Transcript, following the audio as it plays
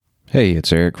Hey,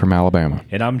 it's Eric from Alabama.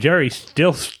 And I'm Jerry,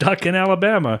 still stuck in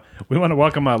Alabama. We want to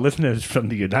welcome our listeners from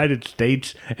the United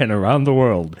States and around the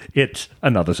world. It's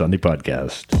another Sunday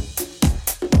podcast.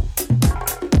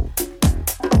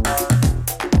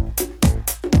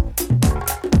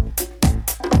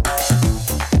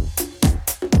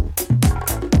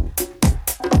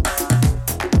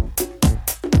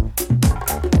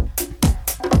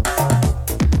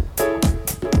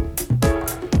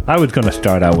 I was going to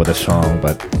start out with a song,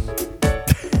 but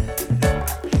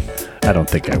I don't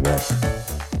think I will.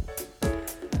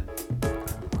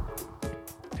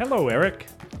 Hello, Eric.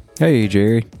 Hey,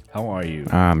 Jerry. How are you?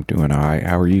 I'm doing all right.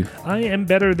 How are you? I am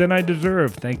better than I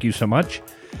deserve. Thank you so much.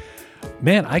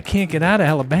 Man, I can't get out of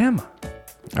Alabama.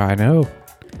 I know.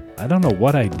 I don't know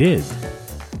what I did.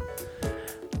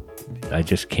 I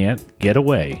just can't get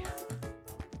away.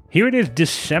 Here it is,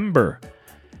 December.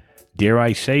 Dare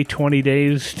I say 20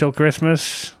 days till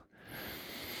Christmas?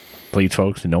 Please,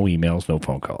 folks, no emails, no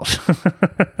phone calls.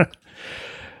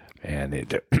 And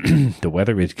the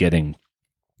weather is getting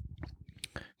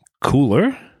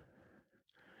cooler.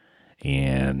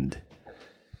 And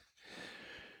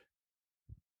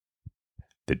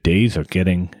the days are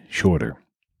getting shorter.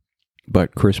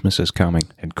 But Christmas is coming.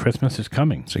 And Christmas is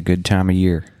coming. It's a good time of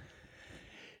year.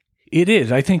 It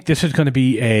is. I think this is going to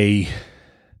be a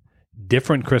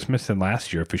different Christmas than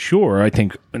last year, for sure. I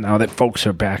think now that folks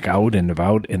are back out and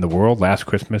about in the world, last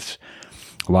Christmas,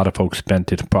 a lot of folks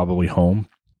spent it probably home,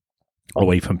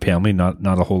 away from family. Not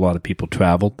a whole lot of people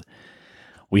traveled.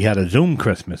 We had a Zoom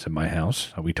Christmas in my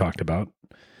house, we talked about.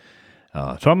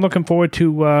 So I'm looking forward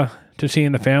to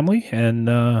seeing the family and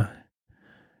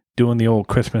doing the old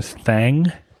Christmas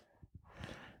thing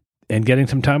and getting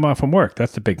some time off from work.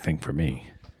 That's the big thing for me.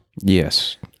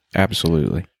 Yes,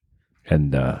 absolutely.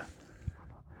 And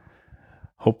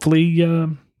hopefully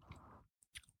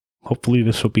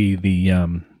this will be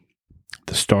the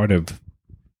start of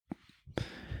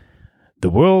the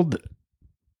world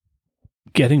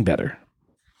getting better,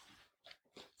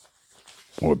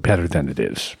 or better than it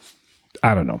is.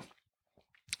 I don't know.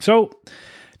 So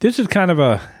this is kind of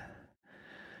a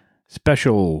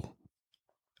special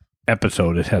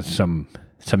episode. It has some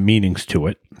meanings to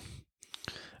it.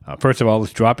 First of all,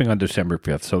 it's dropping on December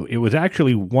 5th. So it was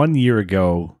actually 1 year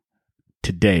ago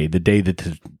today, the day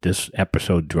that this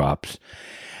episode drops,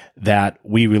 that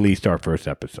we released our first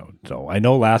episode. So I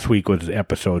know last week was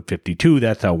episode 52.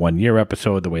 That's our 1 year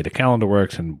episode, the way the calendar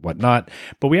works and whatnot.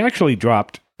 But we actually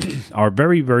dropped our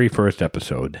very, very first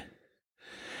episode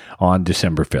on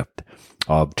December 5th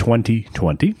of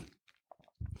 2020.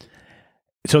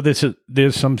 So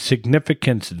there's some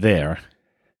significance there.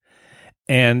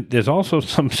 And there's also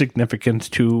some significance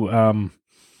to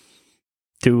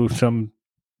some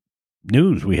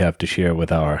news we have to share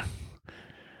with our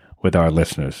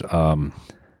listeners. Do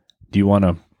you want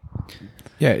to?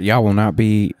 Yeah, y'all will not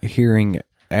be hearing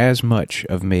as much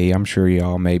of me. I'm sure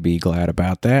y'all may be glad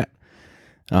about that.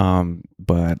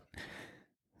 But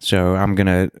so I'm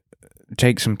gonna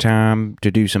take some time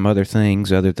to do some other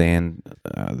things other than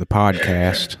the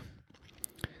podcast.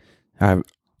 I've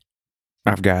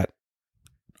got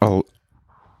a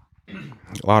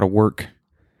lot of work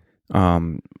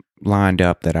lined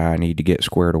up that I need to get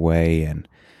squared away, and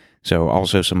so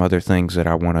also some other things that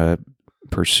I want to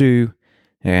pursue.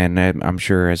 And I'm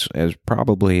sure as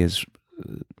probably as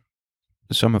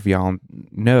some of y'all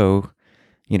know,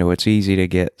 it's easy to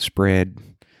get spread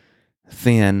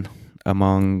thin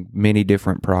among many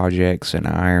different projects and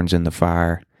irons in the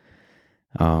fire.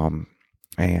 And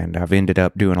I've ended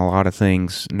up doing a lot of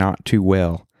things not too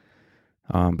well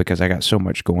because I got so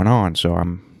much going on. So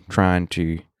I'm trying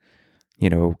to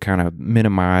kind of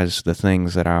minimize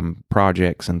the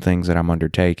projects and things that I'm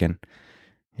undertaking,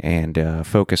 and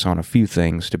focus on a few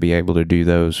things to be able to do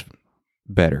those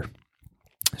better.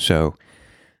 So,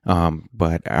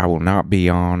 but I will not be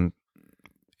on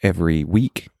every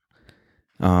week.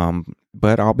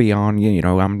 But I'll be on,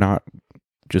 I'm not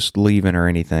just leaving or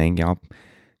anything.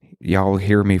 Y'all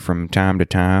hear me from time to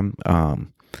time.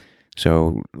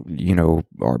 So,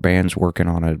 our band's working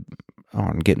on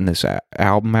getting this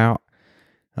album out.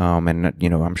 And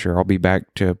I'm sure I'll be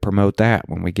back to promote that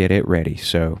when we get it ready.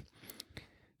 So,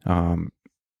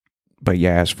 but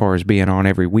yeah, as far as being on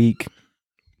every week,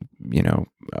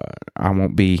 I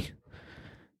won't be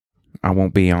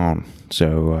on.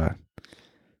 So,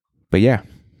 but yeah.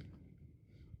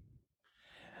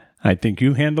 I think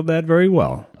you handled that very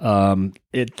well.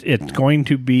 It's going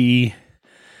to be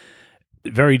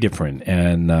very different,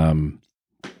 and I'm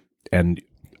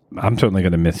certainly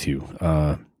going to miss you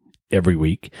every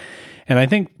week. And I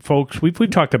think, folks, we've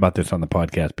talked about this on the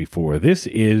podcast before. This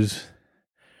is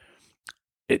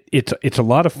it's a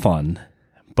lot of fun,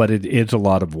 but it is a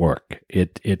lot of work.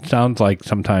 It sounds like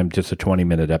sometimes just a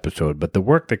 20-minute episode, but the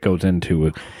work that goes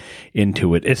into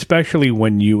it, especially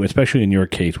in your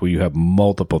case where you have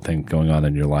multiple things going on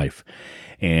in your life,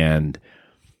 and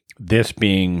this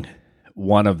being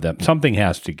one of them, something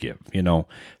has to give,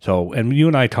 So, and you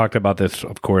and I talked about this,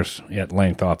 of course, at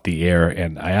length off the air,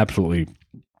 and I absolutely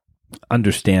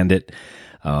understand it.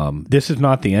 This is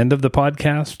not the end of the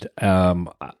podcast.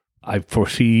 I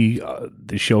foresee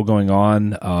the show going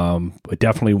on. I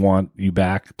definitely want you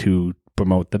back to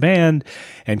promote the band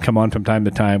and come on from time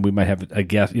to time. We might have a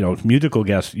guest, musical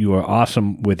guest. You are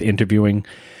awesome with interviewing,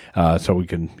 so we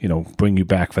can, bring you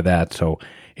back for that. So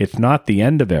it's not the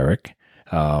end of Eric.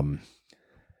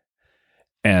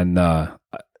 And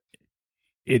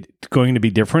it's going to be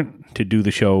different to do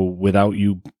the show without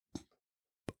you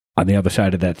on the other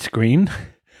side of that screen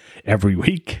every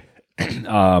week.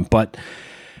 But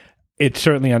it's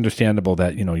certainly understandable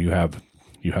that, you have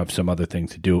some other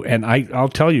things to do. And I'll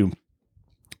tell you,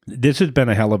 this has been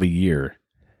a hell of a year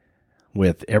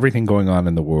with everything going on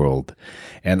in the world.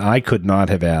 And I could not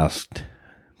have asked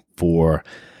for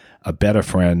a better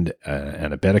friend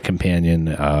and a better companion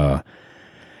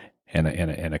and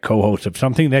a co-host of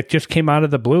something that just came out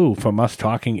of the blue from us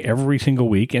talking every single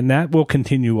week. And that will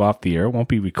continue off the air. It won't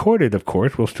be recorded, of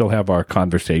course. We'll still have our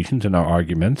conversations and our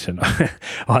arguments and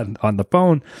on the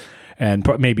phone and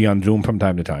maybe on Zoom from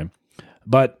time to time.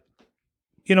 But,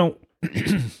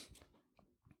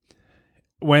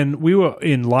 when we were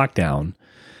in lockdown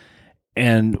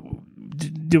and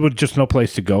there was just no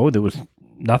place to go, there was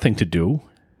nothing to do.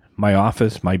 My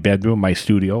office, my bedroom, my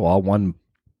studio, all one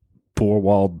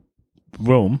four-walled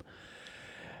room.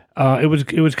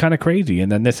 It was kind of crazy.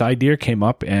 And then this idea came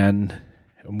up and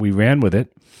we ran with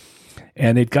it.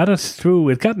 And it got us through,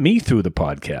 it got me through the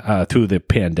podcast, through the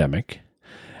pandemic,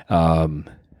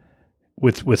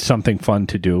 with something fun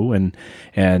to do. And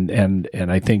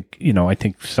I think, I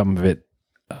think some of it,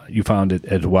 you found it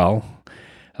as well.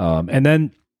 And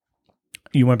then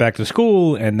you went back to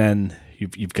school and then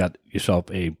you've got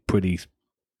yourself a pretty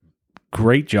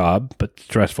great job, but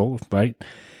stressful, right?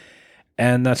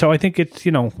 And so I think it's,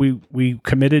 we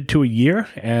committed to a year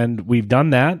and we've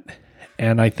done that.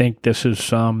 And I think this is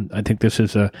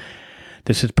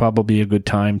probably a good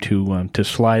time to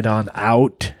slide on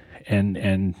out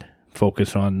and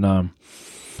focus on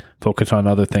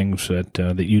other things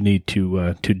that you need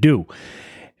to do.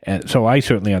 And so I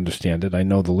certainly understand it. I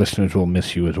know the listeners will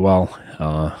miss you as well.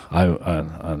 I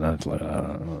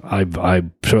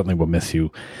certainly will miss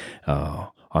you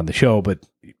on the show, but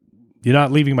you're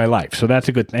not leaving my life, so that's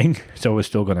a good thing. So we're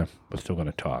still gonna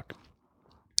talk.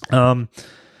 I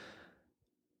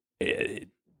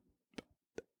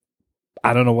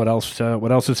don't know what else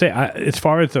to say. As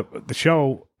far as the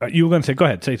show, you were going to say, go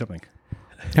ahead, say something.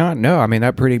 No, I mean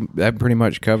that pretty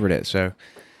much covered it. So,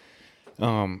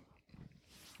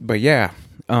 but yeah,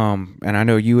 and I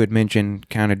know you had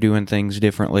mentioned kind of doing things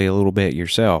differently a little bit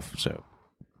yourself. So,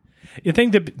 you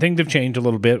think that things have changed a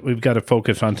little bit. We've got to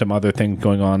focus on some other things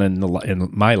going on in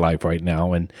my life right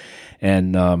now, and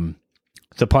the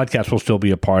podcast will still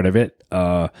be a part of it.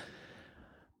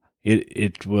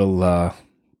 It will.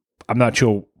 I'm not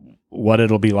sure what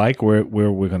it'll be like, where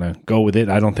we're going to go with it.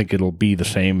 I don't think it'll be the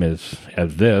same as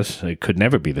this. It could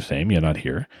never be the same. You're not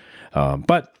here,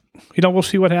 but we'll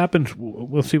see what happens.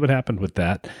 We'll see what happens with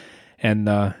that. And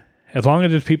as long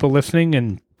as there's people listening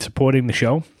and supporting the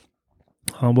show,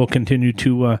 we'll continue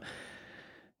to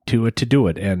do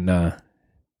it.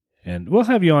 And we'll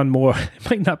have you on more. It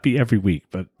might not be every week,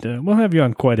 but we'll have you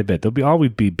on quite a bit. There'll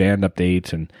always be band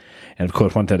updates, and of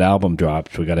course, once that album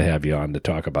drops, we got to have you on to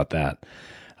talk about that.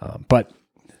 But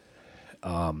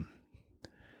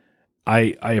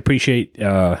I appreciate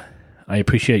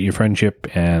your friendship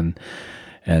and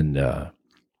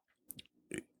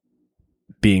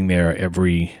being there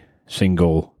every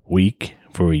single week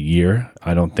for a year.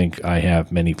 I don't think I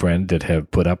have many friends that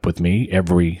have put up with me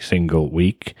every single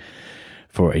week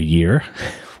for a year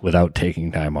without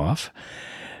taking time off.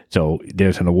 So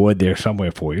there's an award there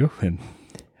somewhere for you, and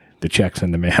the check's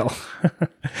in the mail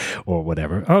or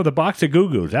whatever. Oh, the box of Goo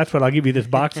Goos. That's what I'll give you, this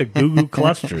box of Goo Goo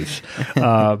clusters.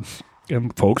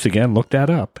 And folks, again, look that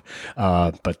up.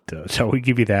 So we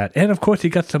give you that. And of course, you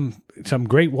got some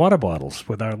great water bottles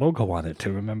with our logo on it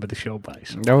to remember the show by.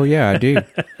 So. Oh, yeah, I do.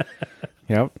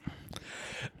 Yep.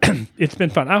 It's been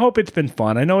fun. I hope it's been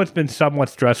fun. I know it's been somewhat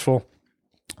stressful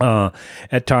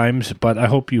at times, but I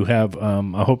hope you have.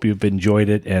 I hope you've enjoyed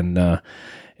it, and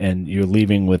you're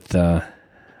leaving with good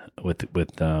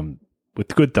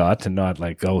thoughts, and not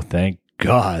like, oh, thank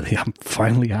God, I'm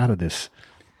finally out of this.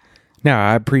 No,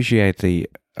 I appreciate the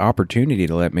opportunity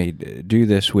to let me do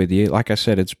this with you. Like I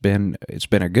said, it's been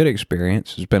a good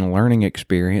experience. It's been a learning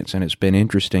experience, and it's been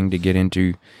interesting to get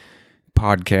into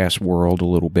podcast world a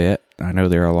little bit. I know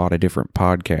there are a lot of different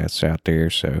podcasts out there,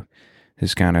 so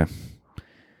it's kind of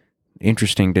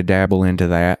interesting to dabble into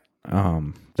that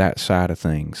side of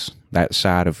things, that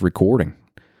side of recording.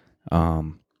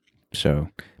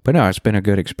 But no, it's been a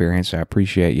good experience. I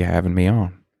appreciate you having me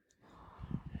on.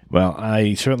 Well,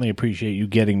 I certainly appreciate you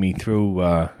getting me through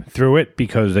it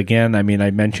because, again, I mean, I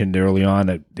mentioned early on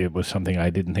that it was something I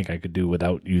didn't think I could do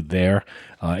without you there.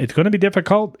 It's going to be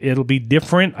difficult. It'll be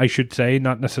different, I should say,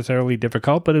 not necessarily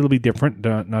difficult, but it'll be different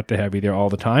not to have you there all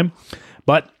the time.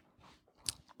 But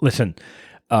listen,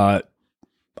 I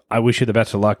wish you the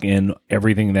best of luck in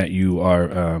everything that you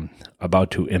are about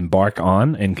to embark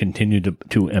on and continue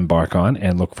to embark on,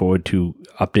 and look forward to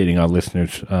updating our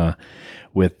listeners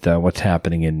with what's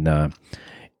happening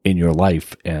in your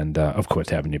life, and of course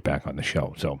having you back on the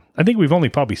show. So I think we've only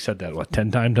probably said that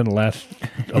 10 times in the last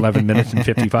 11 minutes and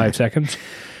 55 seconds.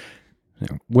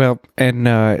 Well, and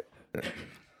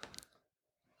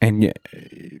you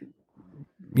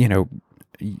know,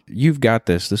 you've got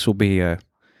this. This will be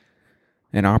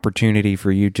an opportunity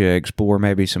for you to explore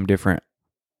maybe some different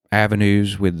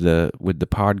avenues with the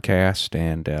podcast,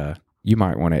 and you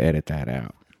might want to edit that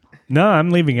out. No, I'm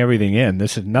leaving everything in.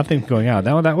 This is nothing's going out.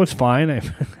 No, that was fine. It's,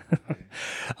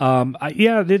 I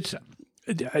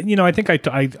think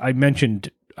I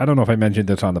mentioned, I don't know if I mentioned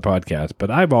this on the podcast,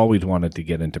 but I've always wanted to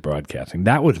get into broadcasting.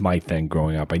 That was my thing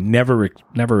growing up. I never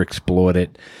explored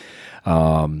it.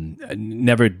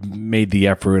 Never made the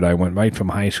effort. I went right from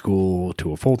high school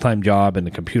to a full-time job in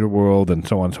the computer world and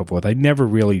so on and so forth. I never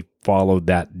really followed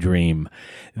that dream.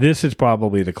 This is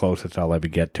probably the closest I'll ever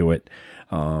get to it.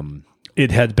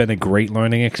 It has been a great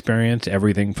learning experience,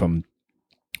 everything from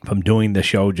doing the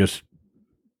show, just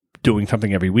doing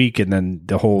something every week, and then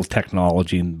the whole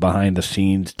technology and behind the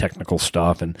scenes technical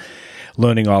stuff and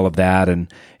learning all of that,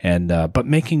 but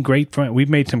making great friends. We've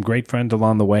made some great friends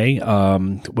along the way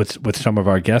with some of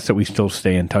our guests that we still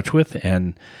stay in touch with,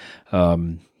 and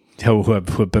who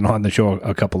have been on the show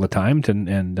a couple of times,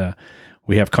 and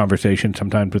we have conversations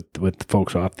sometimes with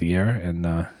folks off the air,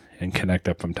 and connect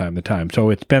up from time to time.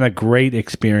 So it's been a great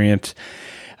experience.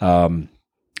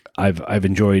 I've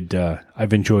enjoyed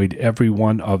every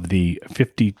one of the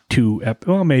 52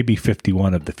 maybe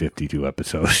 51 of the 52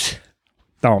 episodes.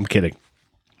 No, I'm kidding.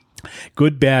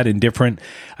 Good, bad, indifferent.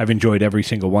 I've enjoyed every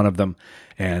single one of them,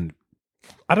 and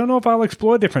I don't know if I'll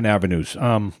explore different avenues.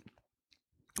 But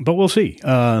we'll see.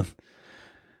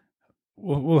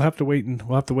 We'll have to wait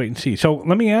and see. So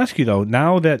let me ask you though,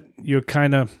 now that you're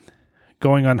kind of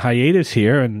going on hiatus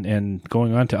here and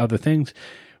going on to other things,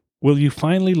 will you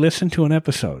finally listen to an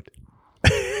episode?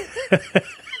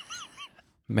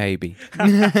 Maybe.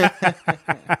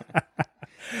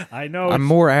 I know. I'm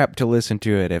more apt to listen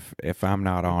to it if I'm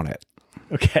not on it.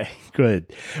 Okay,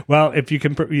 good. Well, if you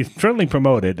can, you certainly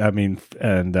promote it. I mean,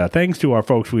 and thanks to our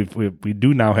folks, we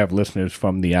do now have listeners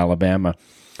from the Alabama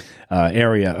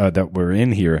area that we're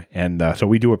in here, and so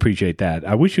we do appreciate that.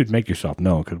 I wish you'd make yourself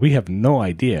known, because we have no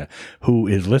idea who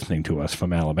is listening to us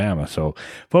from Alabama. So,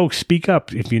 folks, speak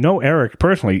up. If you know Eric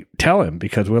personally, tell him,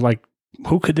 because we're like,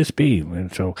 who could this be?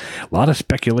 And so a lot of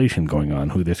speculation going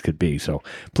on who this could be. So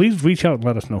please reach out and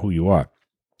let us know who you are.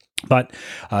 But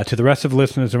to the rest of the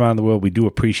listeners around the world, we do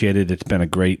appreciate it. It's been a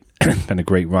great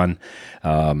run.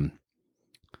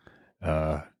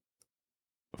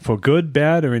 For good,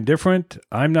 bad, or indifferent,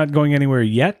 I'm not going anywhere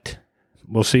yet.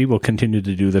 We'll see. We'll continue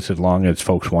to do this as long as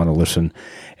folks want to listen,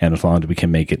 and as long as we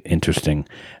can make it interesting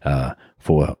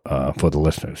for the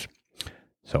listeners.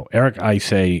 So, Eric, I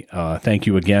say thank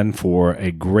you again for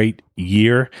a great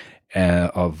year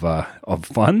of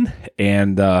fun,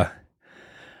 and I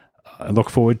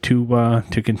look forward to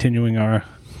continuing our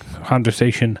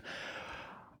conversation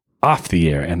off the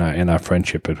air and our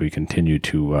friendship as we continue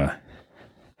to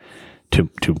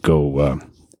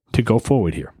go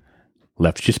forward here.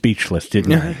 Left you speechless,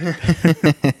 didn't I?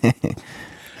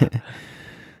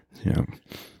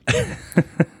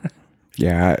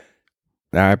 Yeah.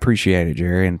 I appreciate it,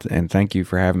 Jerry, and thank you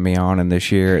for having me on. And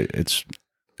this year, it's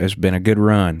been a good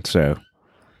run. So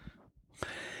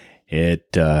it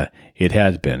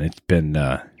has been. It's been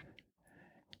a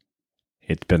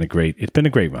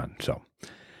great run. So,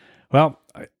 well,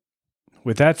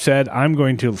 with that said, I'm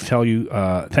going to tell you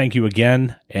thank you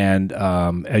again. And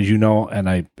as you know, and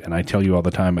I tell you all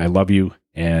the time, I love you,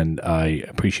 and I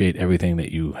appreciate everything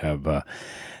that you have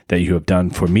done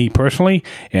for me personally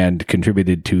and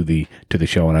contributed to the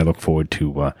show, and I look forward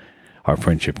to our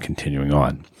friendship continuing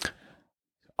on.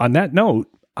 On that note,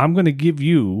 I'm going to give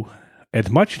you as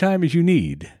much time as you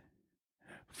need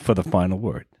for the final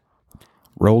word.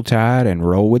 Roll Tide and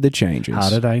roll with the changes. How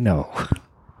did I know?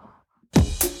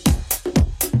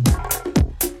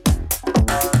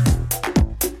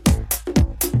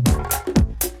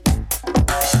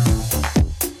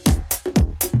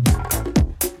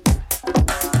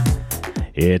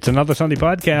 It's Another Sunday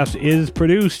Podcast is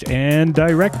produced and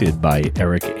directed by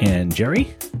Eric and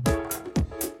Jerry.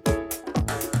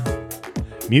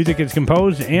 Music is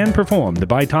composed and performed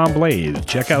by Tom Blaze.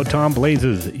 Check out Tom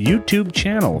Blaze's YouTube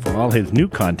channel for all his new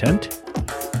content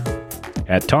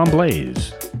at Tom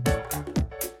Blaze.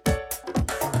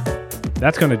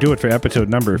 That's going to do it for episode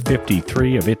number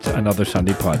 53 of It's Another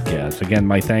Sunday Podcast. Again,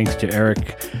 my thanks to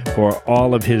Eric for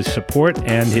all of his support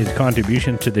and his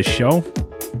contribution to this show.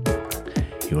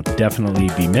 He'll definitely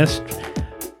be missed,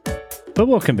 but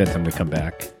we'll convince him to come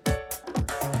back.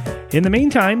 In the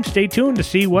meantime, stay tuned to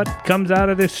see what comes out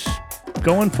of this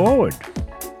going forward.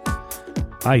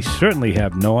 I certainly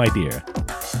have no idea.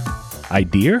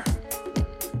 Idea?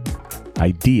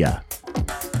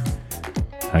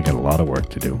 I got a lot of work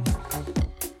to do.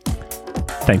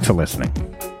 Thanks for listening.